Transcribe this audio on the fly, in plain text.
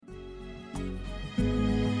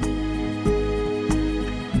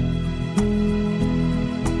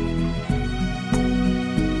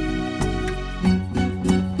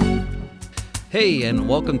Hey, and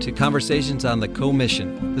welcome to Conversations on the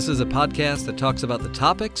Co-Mission. This is a podcast that talks about the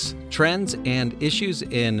topics, trends, and issues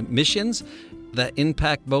in missions that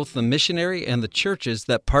impact both the missionary and the churches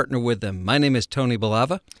that partner with them. My name is Tony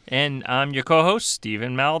Balava. And I'm your co-host,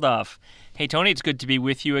 Stephen Maldoff. Hey, Tony, it's good to be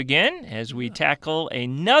with you again as we tackle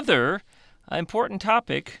another important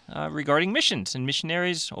topic regarding missions and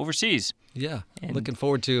missionaries overseas. Yeah, looking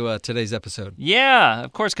forward to today's episode. Yeah,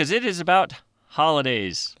 of course, because it is about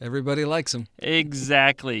holidays. Everybody likes them.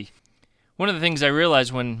 Exactly. One of the things I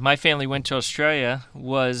realized when my family went to Australia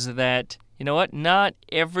was that, you know what, not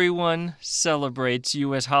everyone celebrates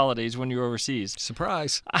U.S. holidays when you're overseas.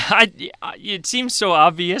 Surprise. It seems so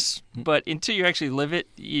obvious, but until you actually live it,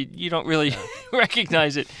 you don't really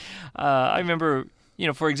recognize it. I remember,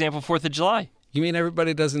 for example, 4th of July. You mean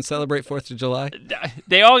everybody doesn't celebrate 4th of July?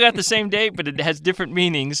 They all got the same date, but it has different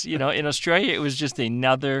meanings. In Australia, it was just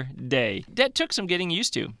another day. That took some getting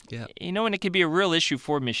used to. Yeah. And it can be a real issue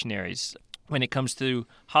for missionaries when it comes to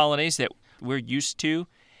holidays that we're used to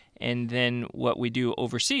and then what we do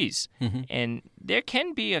overseas. Mm-hmm. And there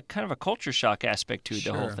can be a kind of a culture shock aspect to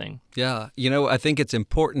the whole thing. Yeah. I think it's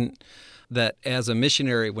important that as a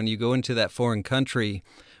missionary, when you go into that foreign country,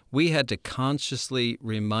 we had to consciously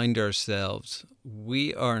remind ourselves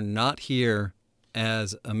we are not here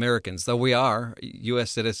as Americans, though we are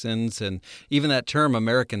U.S. citizens, and even that term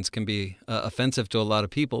Americans can be offensive to a lot of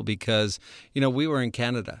people because, we were in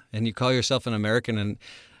Canada, and you call yourself an American,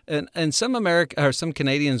 and some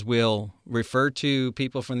Canadians will refer to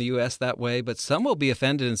people from the U.S. that way, but some will be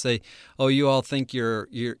offended and say, "Oh, you all think you're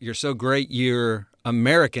so great, you're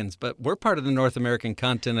Americans," but we're part of the North American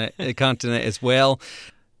continent as well.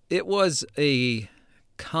 It was a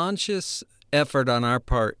conscious effort on our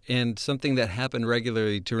part and something that happened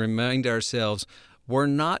regularly to remind ourselves we're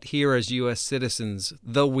not here as U.S. citizens.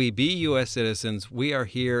 Though we be U.S. citizens, we are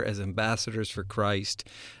here as ambassadors for Christ.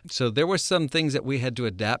 So there were some things that we had to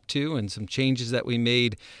adapt to and some changes that we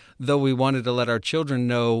made, though we wanted to let our children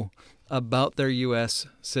know about their U.S.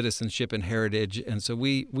 citizenship and heritage. And so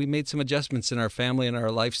we made some adjustments in our family and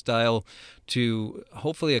our lifestyle to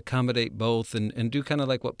hopefully accommodate both and do kind of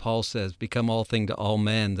like what Paul says, become all thing to all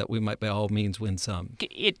men, that we might by all means win some.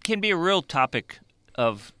 It can be a real topic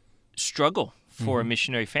of struggle for a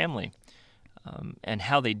missionary family and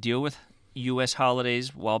how they deal with U.S.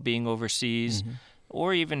 holidays while being overseas,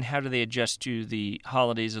 or even how do they adjust to the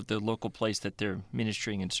holidays of the local place that they're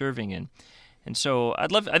ministering and serving in. And so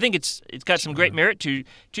I think it's got some great merit to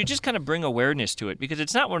just kind of bring awareness to it, because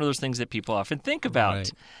it's not one of those things that people often think about.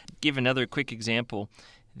 Right. Give another quick example,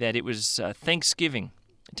 that it was Thanksgiving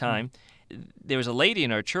time. There was a lady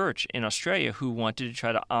in our church in Australia who wanted to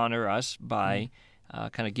try to honor us by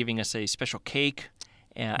kind of giving us a special cake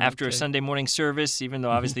after a Sunday morning service, even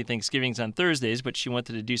though obviously Thanksgiving's on Thursdays, but she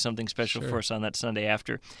wanted to do something special for us on that Sunday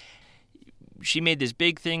after. She made this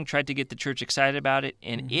big thing, tried to get the church excited about it,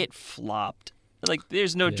 and it flopped. Like,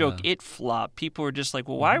 there's no joke. It flopped. People were just like,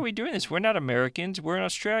 well, why are we doing this? We're not Americans. We're in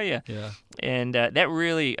Australia. Yeah. And that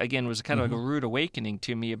really, again, was kind of like a rude awakening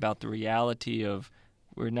to me about the reality of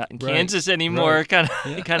we're not in Kansas anymore, kind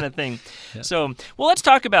of thing. Yeah. So, well, let's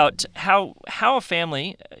talk about how a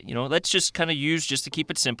family, let's just kind of use, just to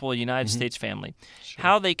keep it simple, a United States family,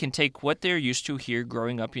 how they can take what they're used to here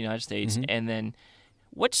growing up in the United States and then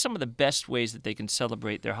what's some of the best ways that they can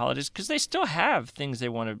celebrate their holidays? Because they still have things they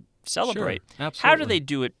want to celebrate. Sure, absolutely. How do they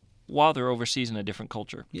do it while they're overseas in a different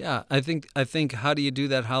culture? Yeah, I think how do you do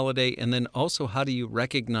that holiday, and then also how do you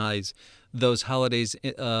recognize those holidays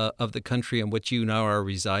of the country in which you now are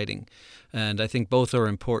residing? And I think both are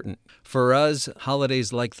important. For us,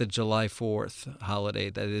 holidays like the July 4th holiday,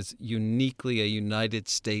 that is uniquely a United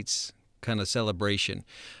States kind of celebration.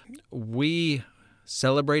 We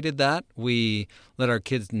celebrated that. We let our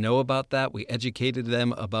kids know about that. We educated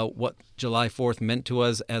them about what July 4th meant to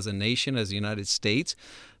us as a nation, as the United States.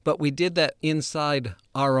 But we did that inside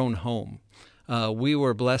our own home. We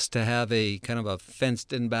were blessed to have a kind of a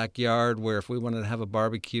fenced-in backyard where if we wanted to have a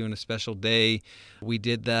barbecue on a special day, we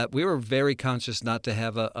did that. We were very conscious not to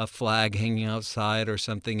have a flag hanging outside or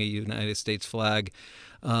something, a United States flag.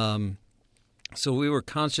 So we were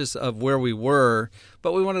conscious of where we were,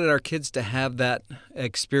 but we wanted our kids to have that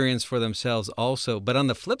experience for themselves also. But on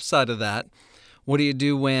the flip side of that, what do you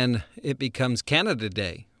do when it becomes Canada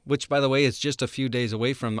Day, which, by the way, is just a few days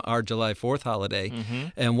away from our July 4th holiday?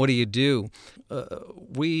 And what do?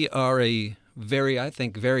 We are a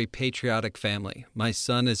very patriotic family. My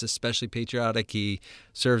son is especially patriotic. He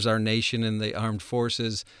serves our nation in the armed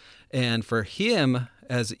forces. And for him,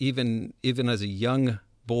 as even as a young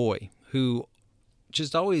boy who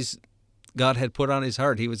just always God had put on his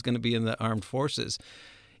heart he was going to be in the armed forces,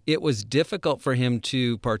 it was difficult for him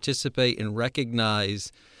to participate and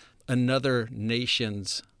recognize another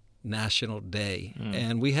nation's national day.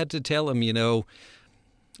 And we had to tell him,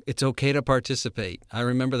 it's okay to participate. I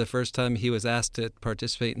remember the first time he was asked to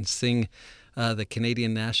participate and sing the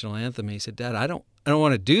Canadian national anthem. He said, "Dad, I don't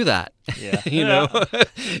want to do that." Yeah.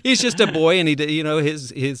 He's just a boy, and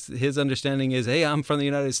his understanding is, hey, I'm from the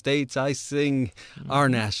United States. I sing our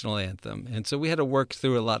national anthem, and so we had to work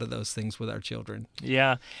through a lot of those things with our children.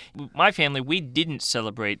 Yeah. My family, we didn't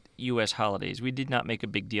celebrate U.S. holidays. We did not make a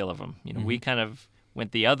big deal of them. We kind of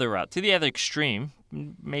went the other route, to the other extreme,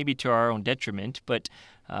 maybe to our own detriment, but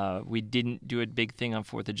we didn't do a big thing on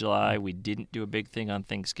 4th of July. We didn't do a big thing on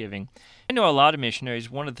Thanksgiving. I know a lot of missionaries,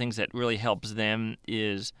 one of the things that really helps them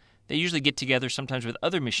is they usually get together sometimes with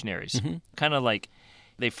other missionaries, kind of like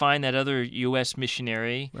they find that other U.S.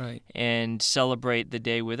 missionary and celebrate the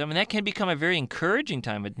day with them. And that can become a very encouraging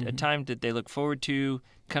time, a time that they look forward to,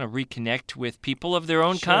 kind of reconnect with people of their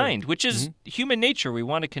own kind, which is human nature. We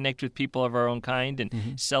want to connect with people of our own kind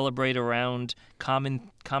and celebrate around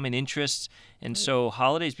common interests. And so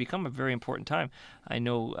holidays become a very important time. I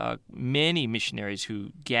know many missionaries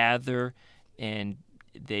who gather and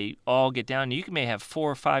they all get down. You may have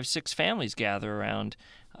 4, 5, 6 families gather around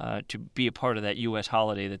to be a part of that U.S.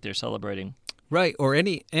 holiday that they're celebrating. Right, or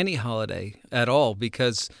any holiday at all,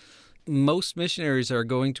 because most missionaries are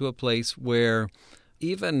going to a place where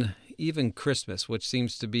even Christmas, which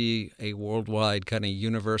seems to be a worldwide kind of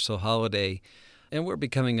universal holiday, and we're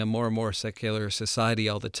becoming a more and more secular society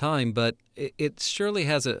all the time, but it surely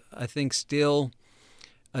has I think still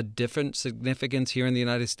a different significance here in the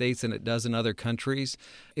United States than it does in other countries.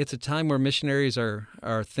 It's a time where missionaries are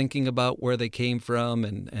thinking about where they came from,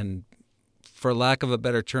 and for lack of a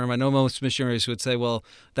better term, I know most missionaries would say, well,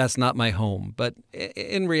 that's not my home. But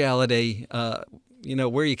in reality,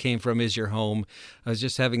 where you came from is your home. I was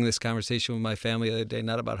just having this conversation with my family the other day,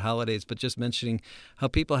 not about holidays, but just mentioning how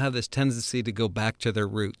people have this tendency to go back to their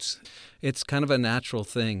roots. It's kind of a natural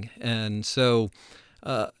thing. And so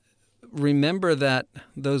remember that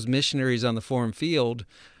those missionaries on the foreign field,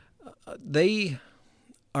 they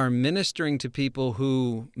are ministering to people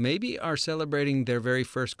who maybe are celebrating their very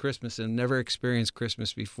first Christmas and never experienced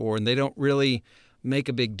Christmas before, and they don't really make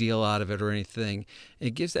a big deal out of it or anything.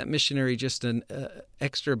 It gives that missionary just an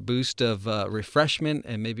extra boost of refreshment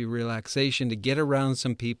and maybe relaxation to get around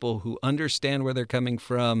some people who understand where they're coming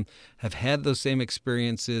from, have had those same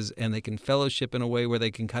experiences, and they can fellowship in a way where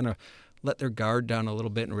they can kind of let their guard down a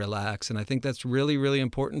little bit and relax. And I think that's really, really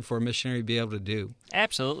important for a missionary to be able to do.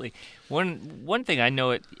 Absolutely. One thing I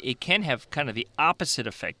know, it can have kind of the opposite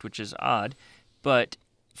effect, which is odd, but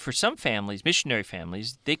for some families, missionary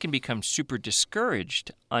families, they can become super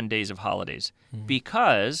discouraged on days of holidays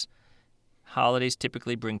because holidays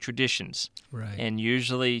typically bring traditions. Right. And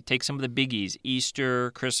usually take some of the biggies,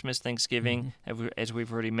 Easter, Christmas, Thanksgiving, as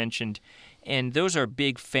we've already mentioned. And those are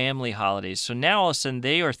big family holidays. So now all of a sudden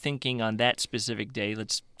they are thinking on that specific day.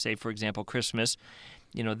 Let's say, for example, Christmas.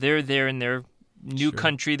 They're there in their new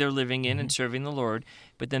country they're living in and serving the Lord.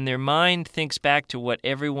 But then their mind thinks back to what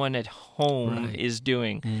everyone at home is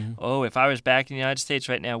doing. Oh, if I was back in the United States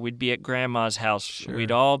right now, we'd be at Grandma's house.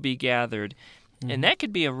 We'd all be gathered. And that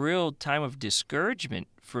could be a real time of discouragement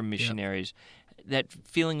for missionaries. That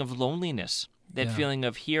feeling of loneliness, that feeling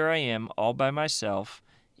of here I am all by myself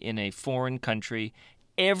in a foreign country.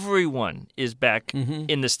 Everyone is back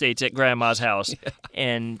in the States at Grandma's house,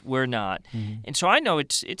 and we're not. And so I know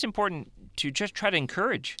it's important to just try to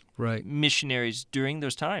encourage missionaries during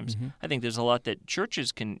those times. I think there's a lot that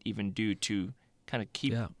churches can even do to kind of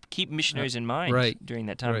keep missionaries in mind during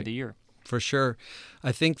that time of the year. For sure.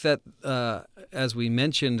 I think that, as we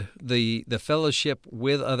mentioned, the fellowship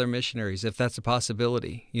with other missionaries, if that's a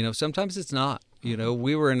possibility, sometimes it's not.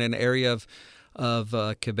 We were in an area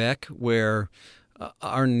of Quebec where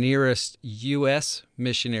our nearest U.S.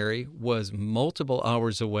 missionary was multiple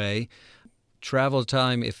hours away. Travel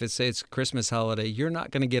time, if it's Christmas holiday, you're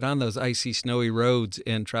not going to get on those icy, snowy roads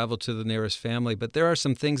and travel to the nearest family. But there are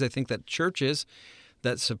some things I think that churches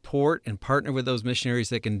that support and partner with those missionaries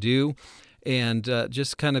that can do, and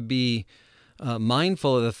just kind of be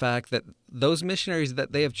mindful of the fact that those missionaries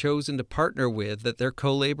that they have chosen to partner with, that they're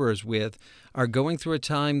co-laborers with, are going through a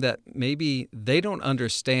time that maybe they don't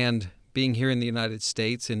understand being here in the United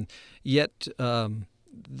States, and yet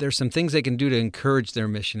there's some things they can do to encourage their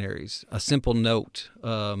missionaries. A simple note,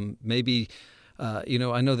 maybe, I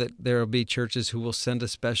know that there will be churches who will send a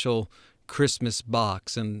special Christmas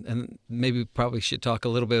box, and maybe probably should talk a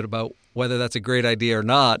little bit about whether that's a great idea or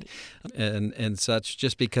not, and such,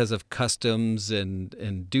 just because of customs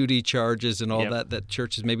and duty charges and all that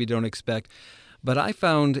churches maybe don't expect. But I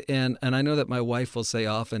found, and I know that my wife will say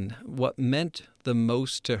often, what meant the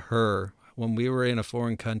most to her when we were in a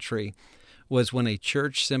foreign country was when a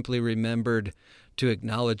church simply remembered to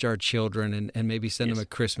acknowledge our children and maybe send them a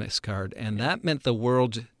Christmas card. And that meant the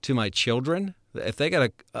world to my children. If they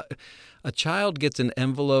got a child gets an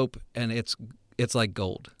envelope and it's like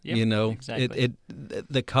gold, Exactly.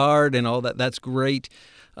 The card and all that, that's great.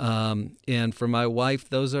 And for my wife,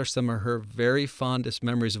 those are some of her very fondest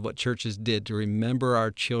memories of what churches did to remember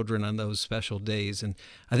our children on those special days. And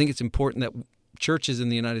I think it's important that churches in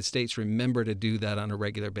the United States remember to do that on a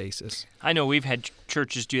regular basis. I know we've had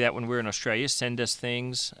churches do that when we were in Australia, send us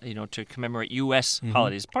things, to commemorate U.S.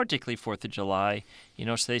 holidays, particularly 4th of July.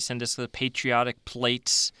 So they send us the patriotic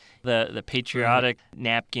plates, the patriotic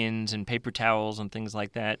napkins and paper towels and things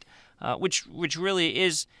like that, which really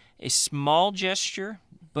is a small gesture,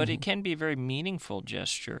 but it can be a very meaningful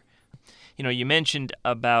gesture. You mentioned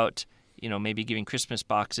about, maybe giving Christmas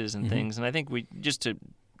boxes and things, and I think just to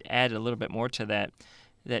add a little bit more to that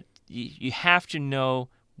you have to know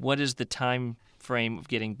what is the time frame of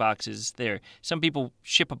getting boxes there. Some people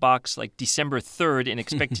ship a box like December 3rd and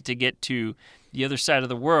expect it to get to the other side of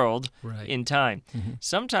the world in time.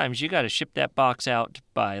 Sometimes you got to ship that box out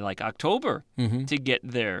by like October to get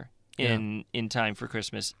there in time for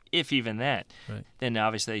Christmas, if even that. Then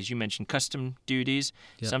obviously, as you mentioned, custom duties.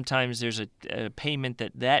 Sometimes there's a payment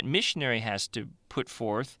that missionary has to put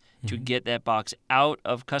forth to get that box out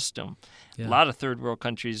of custom. A lot of third world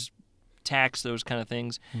countries tax those kind of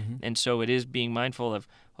things, and so it is being mindful of,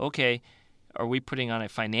 okay, are we putting on a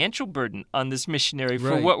financial burden on this missionary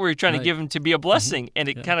for what we're trying to give him to be a blessing? And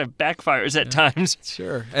it kind of backfires at times.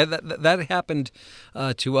 Sure. And that happened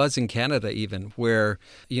to us in Canada even, where,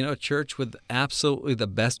 a church with absolutely the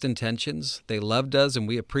best intentions, they loved us and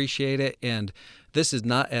we appreciate it. And this is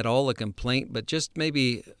not at all a complaint, but just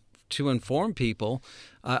maybe to inform people,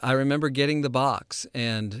 I remember getting the box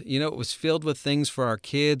and, it was filled with things for our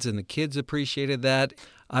kids and the kids appreciated that.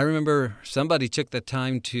 I remember somebody took the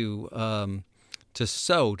time to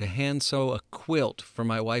hand sew a quilt for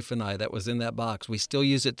my wife and I that was in that box. We still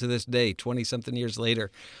use it to this day, 20-something years later.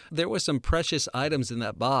 There were some precious items in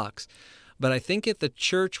that box, but I think if the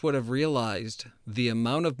church would have realized the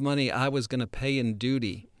amount of money I was going to pay in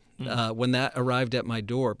duty when that arrived at my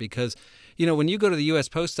door, because when you go to the U.S.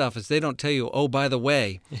 Post Office, they don't tell you, oh, by the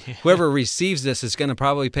way, whoever receives this is going to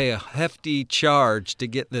probably pay a hefty charge to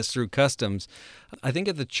get this through customs. I think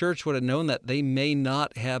if the church would have known that, they may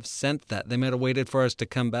not have sent that. They might have waited for us to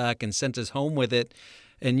come back and sent us home with it.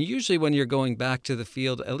 And usually when you're going back to the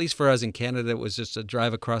field, at least for us in Canada, it was just a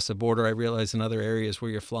drive across the border. I realize in other areas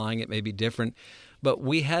where you're flying, it may be different. But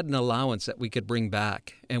we had an allowance that we could bring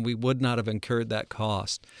back, and we would not have incurred that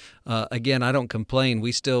cost. Again, I don't complain.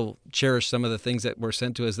 We still cherish some of the things that were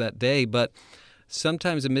sent to us that day, but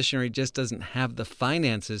sometimes a missionary just doesn't have the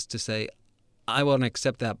finances to say, I want to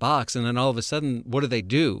accept that box. And then all of a sudden, what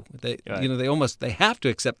do? They have to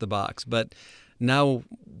accept the box. But now,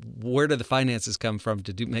 where do the finances come from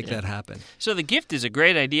to make that happen? So the gift is a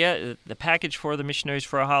great idea, the package for the missionaries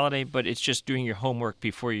for a holiday, but it's just doing your homework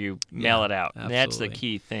before you mail it out. Absolutely. That's the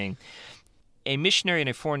key thing. A missionary in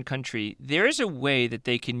a foreign country, there is a way that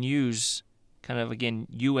they can use kind of, again,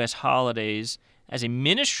 U.S. holidays as a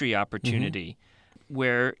ministry opportunity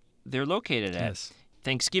where they're located at. Yes.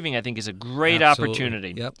 Thanksgiving, I think, is a great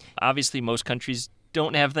opportunity. Yep. Obviously, most countries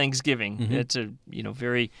don't have Thanksgiving. It's a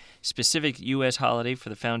very specific U.S. holiday for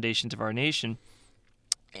the foundations of our nation.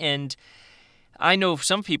 And I know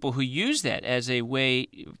some people who use that as a way,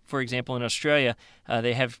 for example, in Australia,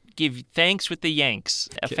 they give thanks with the Yanks.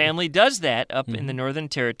 A family does that up in the Northern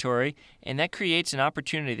Territory, and that creates an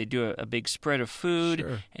opportunity. They do a big spread of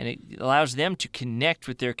food, and it allows them to connect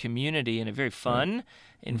with their community in a very fun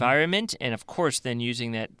environment, and of course then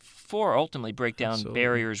using that for ultimately break down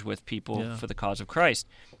barriers with people for the cause of Christ.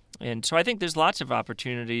 And so I think there's lots of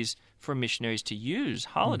opportunities for missionaries to use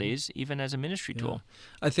holidays even as a ministry tool.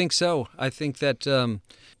 I think so. I think that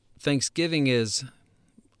Thanksgiving is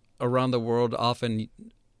around the world often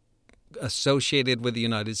associated with the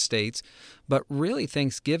United States, but really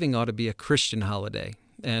Thanksgiving ought to be a Christian holiday.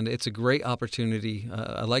 And it's a great opportunity.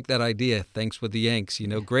 I like that idea, thanks with the Yanks.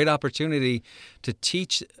 Great opportunity to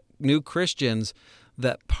teach new Christians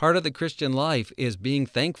that part of the Christian life is being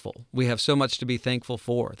thankful. We have so much to be thankful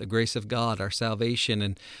for, the grace of God, our salvation,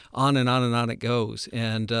 and on and on and on it goes.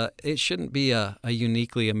 And it shouldn't be a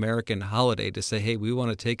uniquely American holiday to say, hey, we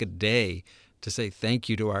want to take a day to say thank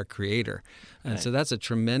you to our Creator. And so that's a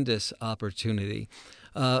tremendous opportunity.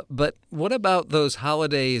 But what about those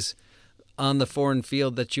holidays on the foreign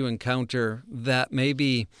field that you encounter that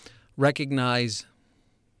maybe recognize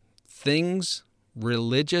things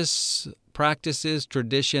religious practices,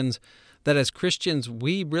 traditions that as Christians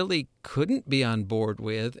we really couldn't be on board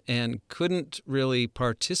with and couldn't really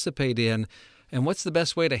participate in. And what's the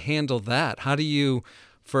best way to handle that? How do you,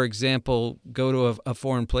 for example, go to a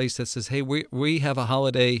foreign place that says, hey, we have a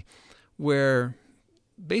holiday where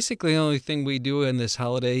basically the only thing we do in this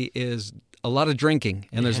holiday is a lot of drinking,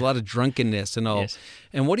 and there's a lot of drunkenness and all. Yes.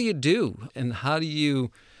 And what do you do? And how do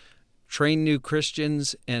you train new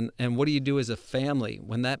Christians? And what do you do as a family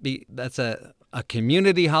when that's a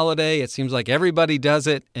community holiday? It seems like everybody does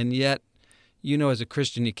it, and yet, as a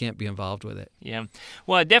Christian, you can't be involved with it. Yeah.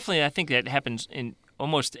 Well, definitely, I think that happens in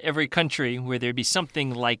almost every country where there'd be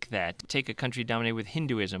something like that. Take a country dominated with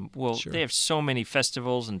Hinduism. Well, Sure. They have so many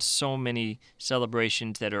festivals and so many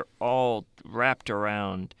celebrations that are all wrapped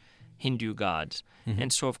around Hindu gods. Mm-hmm.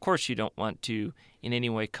 And so, of course, you don't want to in any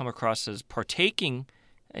way come across as partaking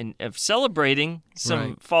and of celebrating some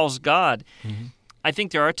Right. false god. Mm-hmm. I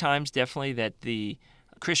think there are times definitely that the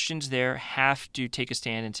Christians there have to take a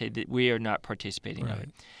stand and say that we are not participating in Right.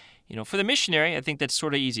 it. For the missionary, I think that's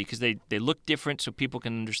sort of easy because they look different so people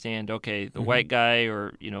can understand, okay, the white guy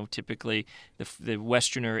or, typically the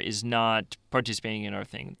Westerner is not participating in our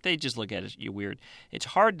thing. They just look at it, you're weird. It's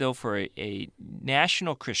hard, though, for a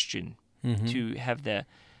national Christian to have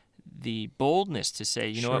the boldness to say,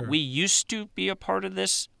 you know what, Sure. we used to be a part of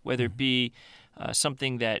this, whether it be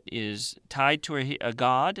something that is tied to a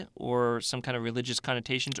god or some kind of religious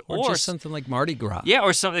connotations, Or just something like Mardi Gras. yeah,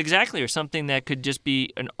 or something exactly, or something that could just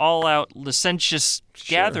be an all-out licentious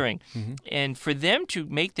Sure. gathering, Mhm. and for them to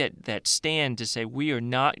make that stand to say we are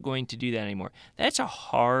not going to do that anymore, that's a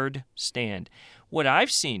hard stand. What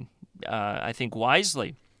I've seen, I think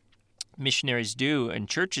wisely, missionaries do and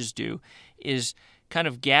churches do, is kind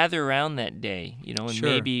of gather around that day, and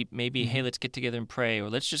Sure. maybe hey, let's get together and pray, or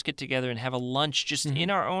let's just get together and have a lunch just in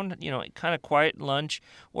our own, kind of quiet lunch,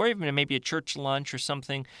 or even maybe a church lunch or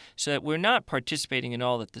something, so that we're not participating in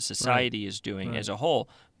all that the society is doing as a whole,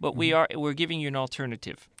 but we're giving you an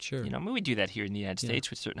alternative. Sure. We do that here in the United States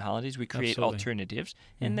with certain holidays. We create Absolutely. alternatives,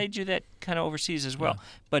 and they do that kind of overseas as well.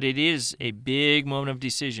 But it is a big moment of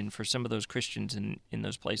decision for some of those Christians in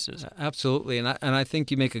those places. Absolutely. And I think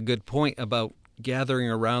you make a good point about gathering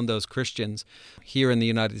around those Christians. Here in the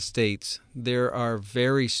United States, there are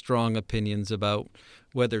very strong opinions about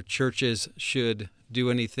whether churches should do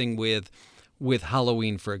anything with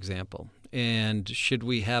Halloween, for example. And should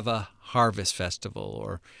we have a harvest festival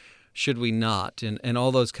or should we not? And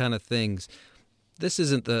all those kind of things. This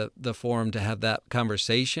isn't the forum to have that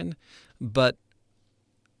conversation, but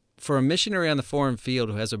for a missionary on the foreign field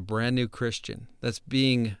who has a brand new Christian that's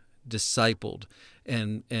being discipled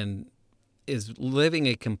and is living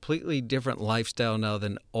a completely different lifestyle now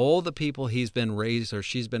than all the people he's been raised or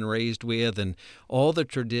she's been raised with and all the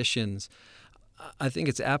traditions, I think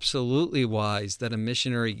it's absolutely wise that a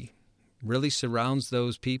missionary really surrounds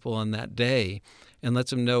those people on that day and lets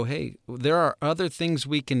them know, hey, there are other things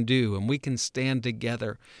we can do, and we can stand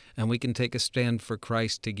together, and we can take a stand for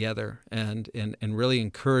Christ together and really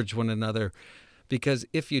encourage one another. Because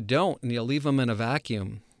if you don't and you leave them in a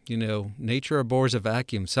vacuum, nature abhors a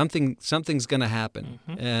vacuum. Something's going to happen.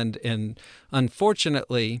 And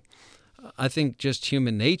unfortunately, I think just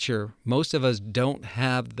human nature, most of us don't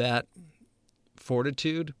have that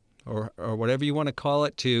fortitude or whatever you want to call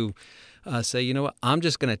it to say, you know what, I'm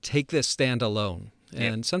just going to take this stand alone.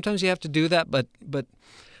 And sometimes you have to do that, but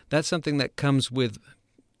that's something that comes with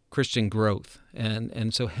Christian growth.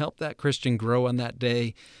 And so help that Christian grow on that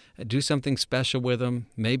day. Do something special with them.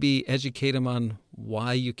 Maybe educate them on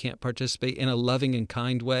why you can't participate in a loving and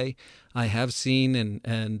kind way. I have seen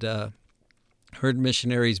and heard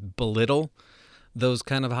missionaries belittle those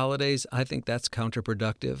kind of holidays. I think that's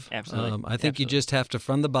counterproductive. Absolutely. I think you just have to,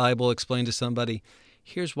 from the Bible, explain to somebody,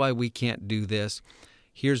 here's why we can't do this.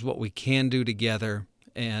 Here's what we can do together,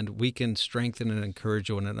 and we can strengthen and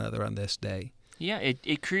encourage one another on this day. Yeah,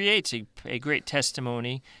 it creates a great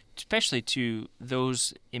testimony, especially to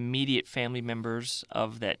those immediate family members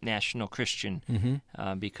of that national Christian,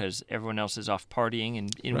 because everyone else is off partying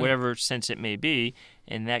and in Right. whatever sense it may be,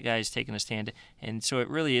 and that guy's taking a stand. And so it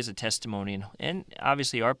really is a testimony. And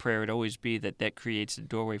obviously our prayer would always be that creates a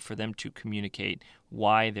doorway for them to communicate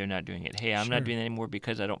why they're not doing it. Hey, I'm Sure. not doing that anymore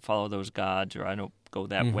because I don't follow those gods, or I don't go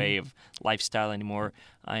that way of lifestyle anymore.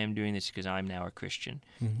 I am doing this because I'm now a Christian.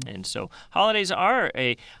 And so holidays are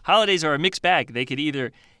a mixed bag. They could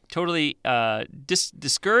either totally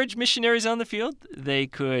discourage missionaries on the field. They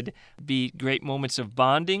could be great moments of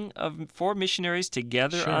bonding for missionaries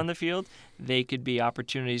together Sure. on the field. They could be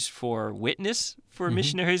opportunities for witness for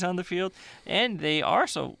missionaries on the field, and they are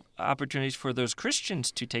also opportunities for those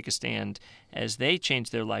Christians to take a stand as they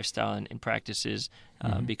change their lifestyle and practices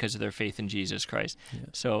because of their faith in Jesus Christ. Yeah.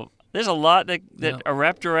 So there's a lot that are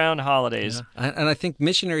wrapped around holidays. Yeah. And I think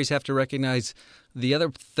missionaries have to recognize the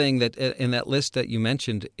other thing that in that list that you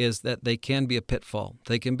mentioned is that they can be a pitfall.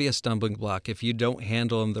 They can be a stumbling block if you don't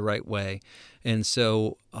handle them the right way. And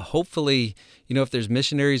so hopefully, if there's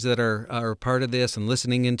missionaries that are part of this and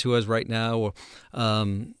listening into us right now,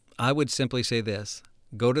 I would simply say this: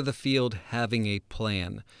 go to the field having a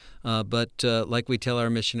plan. But like we tell our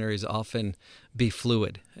missionaries often, be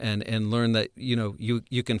fluid and learn that,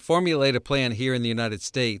 you can formulate a plan here in the United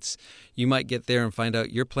States. You might get there and find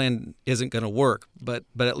out your plan isn't going to work, but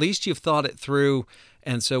at least you've thought it through.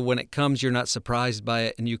 And so when it comes, you're not surprised by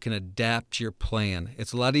it and you can adapt your plan.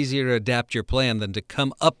 It's a lot easier to adapt your plan than to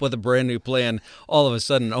come up with a brand new plan all of a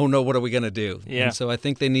sudden. Oh no, what are we going to do? Yeah. And so I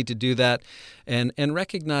think they need to do that and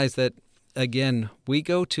recognize that, again, we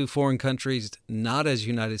go to foreign countries not as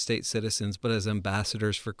United States citizens, but as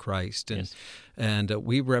ambassadors for Christ. And Yes. and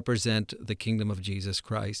we represent the kingdom of Jesus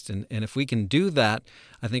Christ. And if we can do that,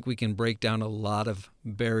 I think we can break down a lot of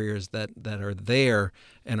barriers that are there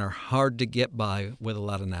and are hard to get by with a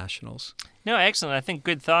lot of nationals. No, excellent. I think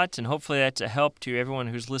good thoughts, and hopefully that's a help to everyone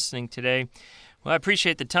who's listening today. Well, I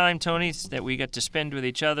appreciate the time, Tony, that we got to spend with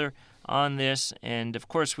each other on this. And, of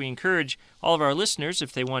course, we encourage all of our listeners,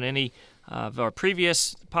 if they want any of our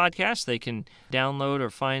previous podcasts, they can download or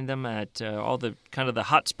find them at all the kind of the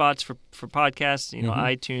hot spots for podcasts,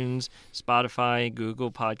 iTunes, Spotify,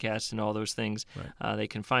 Google Podcasts, and all those things. Right. They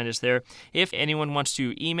can find us there. If anyone wants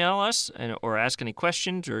to email us or ask any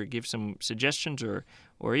questions or give some suggestions or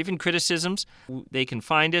even criticisms, they can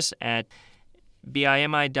find us at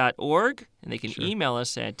bimi.org, and they can Sure. email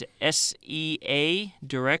us at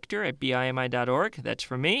seadirector@bimi.org. That's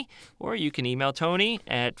for me. Or you can email Tony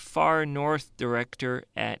at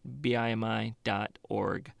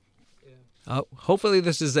farnorthdirector@bimi.org. Hopefully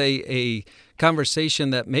this is a conversation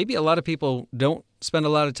that maybe a lot of people don't spend a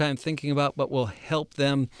lot of time thinking about, but will help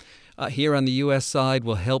them here on the U.S. side,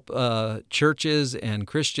 will help churches and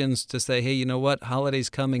Christians to say, hey, you know what, holiday's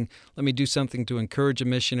coming, let me do something to encourage a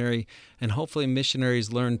missionary. And hopefully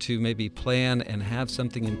missionaries learn to maybe plan and have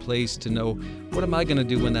something in place to know, what am I going to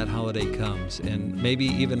do when that holiday comes? And maybe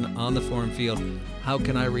even on the foreign field, how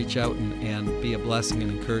can I reach out and be a blessing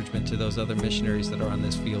and encouragement to those other missionaries that are on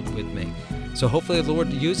this field with me? So hopefully the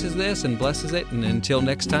Lord uses this and blesses it. And until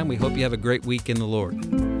next time, we hope you have a great week in the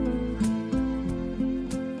Lord.